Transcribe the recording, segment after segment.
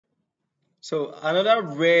So another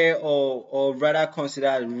rare or rather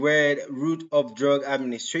considered rare route of drug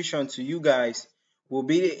administration to you guys will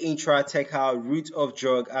be the intrathecal route of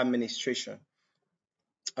drug administration.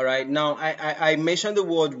 All right. Now, I mentioned the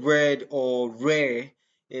word red or rare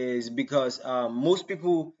is because most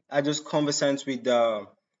people are just conversant with the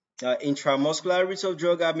intramuscular route of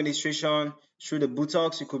drug administration through the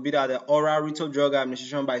buttocks. It could be that the oral route of drug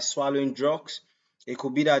administration by swallowing drugs. It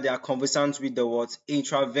could be that they are conversant with the what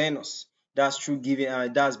intravenous. That's through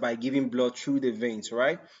giving. That's by giving blood through the veins,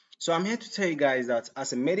 right? So I'm here to tell you guys that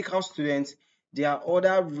as a medical student, there are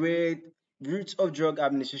other rare routes of drug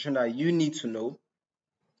administration that you need to know.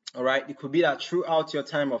 All right, it could be that throughout your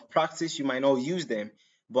time of practice you might not use them,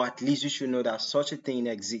 but at least you should know that such a thing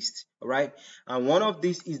exists. All right, and one of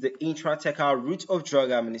these is the intrathecal route of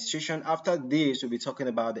drug administration. After this, we'll be talking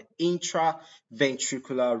about the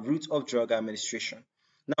intraventricular route of drug administration.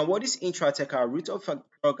 Now, what is intrathecal route of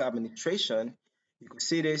drug administration? You could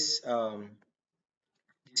see this.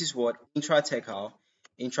 This is what intrathecal,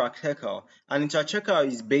 and intrathecal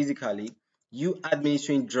is basically you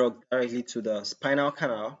administering drug directly to the spinal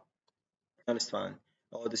canal, understand,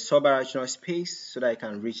 or the subarachnoid space so that I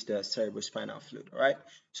can reach the cerebrospinal fluid. All right.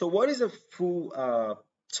 So, what is a full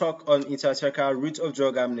talk on intrathecal route of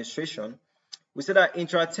drug administration? We said that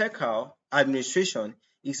intrathecal administration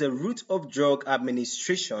is a route of drug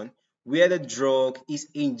administration where the drug is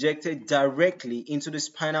injected directly into the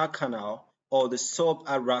spinal canal or the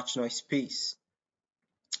subarachnoid space.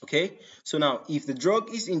 Okay, so now if the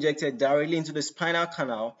drug is injected directly into the spinal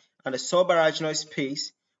canal and the subarachnoid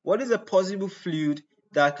space, what is a possible fluid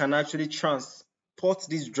that can actually transport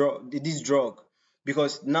this drug?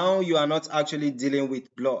 Because now you are not actually dealing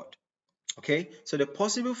with blood. Okay, so the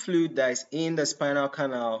possible fluid that is in the spinal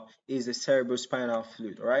canal is the cerebrospinal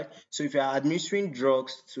fluid. All right, so if you are administering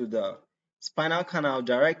drugs to the spinal canal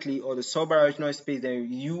directly or the subarachnoid space, then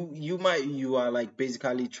you are like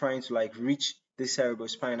basically trying to like reach the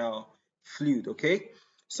cerebrospinal fluid. Okay,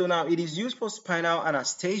 so now it is used for spinal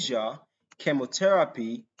anesthesia,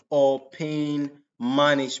 chemotherapy, or pain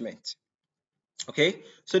management. Okay,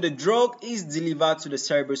 so the drug is delivered to the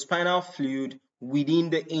cerebrospinal fluid within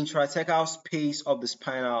the intrathecal space of the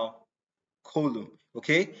spinal column.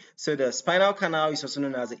 Okay, so the spinal canal is also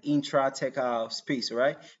known as the intrathecal space,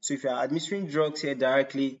 right? So if you are administering drugs here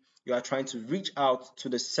directly, you are trying to reach out to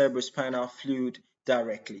the cerebrospinal fluid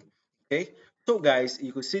directly. Okay, so guys,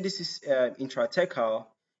 you could see this is intrathecal.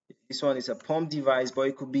 This one is a pump device, but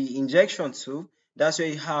it could be injection too. That's where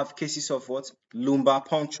you have cases of what lumbar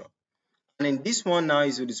puncture. And then this one now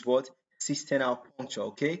is with this what? Cysternal puncture,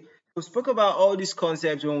 okay? We spoke about all these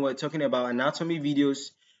concepts when we are talking about anatomy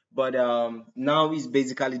videos, but now is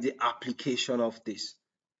basically the application of this.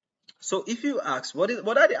 So if you ask, what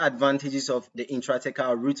are the advantages of the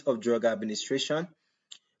intrathecal route of drug administration?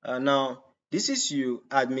 Now, this is you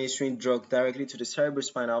administering drug directly to the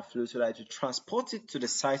cerebrospinal fluid so that you transport it to the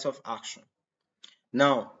site of action.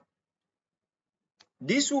 Now,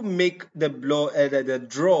 this will make the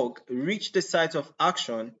drug reach the site of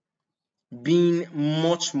action being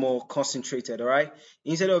much more concentrated. All right,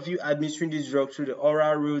 instead of you administering this drug through the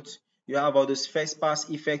oral route, you have all those first pass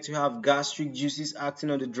effects. You have gastric juices acting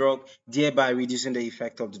on the drug, thereby reducing the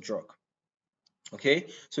effect of the drug. Okay,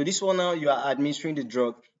 so this one now you are administering the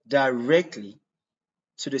drug directly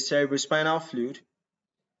to the cerebrospinal fluid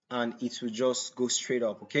and it will just go straight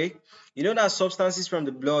up. Okay, you know that substances from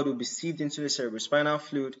the blood will be sieved into the cerebrospinal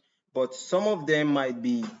fluid, but some of them might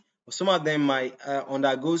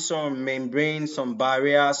undergo some membrane, some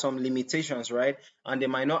barrier, some limitations, right? And they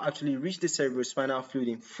might not actually reach the cerebrospinal fluid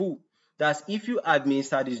in full. That's if you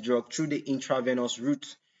administer this drug through the intravenous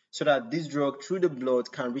route, so that this drug through the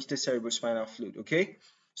blood can reach the cerebrospinal fluid. Okay,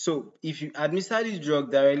 so if you administer this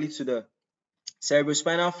drug directly to the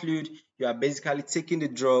cerebrospinal fluid, you are basically taking the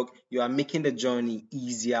drug, you are making the journey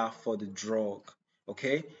easier for the drug.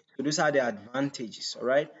 Okay, so those are the advantages. All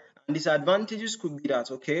right, and disadvantages could be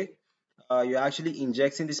that, okay, you're actually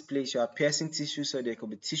injecting this place, you are piercing tissue, so there could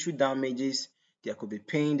be tissue damages, there could be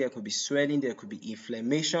pain, there could be swelling, there could be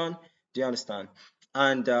inflammation. Do you understand?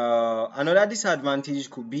 And another disadvantage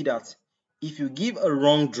could be that if you give a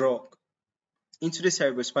wrong drug into the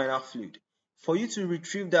cerebrospinal fluid, for you to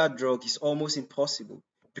retrieve that drug is almost impossible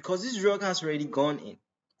because this drug has already gone in.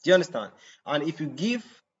 Do you understand? And if you give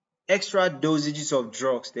extra dosages of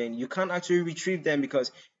drugs, then you can't actually retrieve them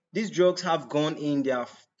because these drugs have gone in, they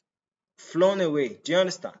have flown away. Do you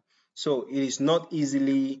understand? So it is not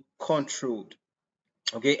easily controlled.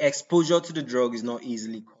 Okay, exposure to the drug is not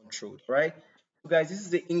easily controlled, right? So guys, this is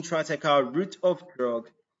the intrathecal route of drug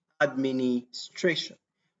administration,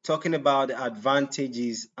 talking about the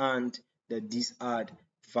advantages and the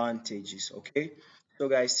disadvantages. Okay, so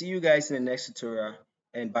guys, see you guys in the next tutorial,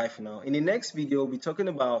 and bye for now. In the next video, we'll be talking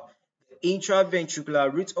about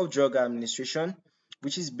intraventricular route of drug administration,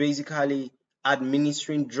 which is basically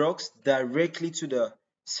administering drugs directly to the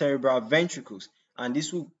cerebral ventricles, and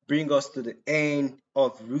this will bring us to the end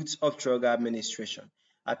of routes of drug administration.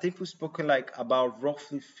 I think we've spoken like about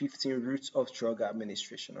roughly 15 routes of drug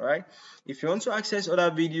administration. All right, if you want to access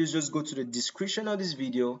other videos, just go to the description of this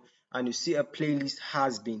video and you see a playlist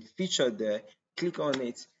has been featured there. Click on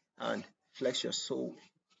it and flex your soul.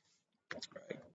 All right.